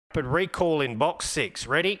Recall in box 6.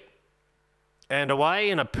 Ready? And away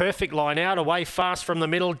in a perfect line out, away fast from the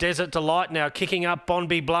middle, Desert Delight now kicking up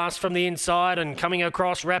Bonby Blast from the inside and coming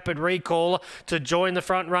across Rapid Recall to join the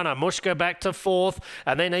front runner. Mushka back to 4th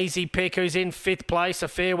and then Easy Pick who's in 5th place. A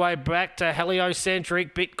fair way back to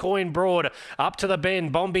Heliocentric, Bitcoin Broad up to the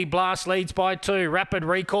bend. Bonby Blast leads by 2. Rapid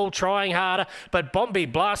Recall trying harder, but Bonby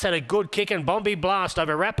Blast had a good kick and Bonby Blast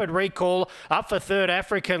over Rapid Recall up for 3rd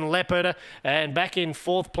African Leopard and back in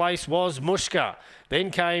 4th place was Mushka. Then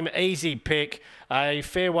came Easy Pick, a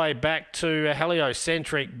fair way back to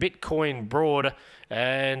Heliocentric, Bitcoin Broad,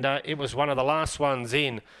 and it was one of the last ones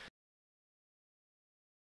in.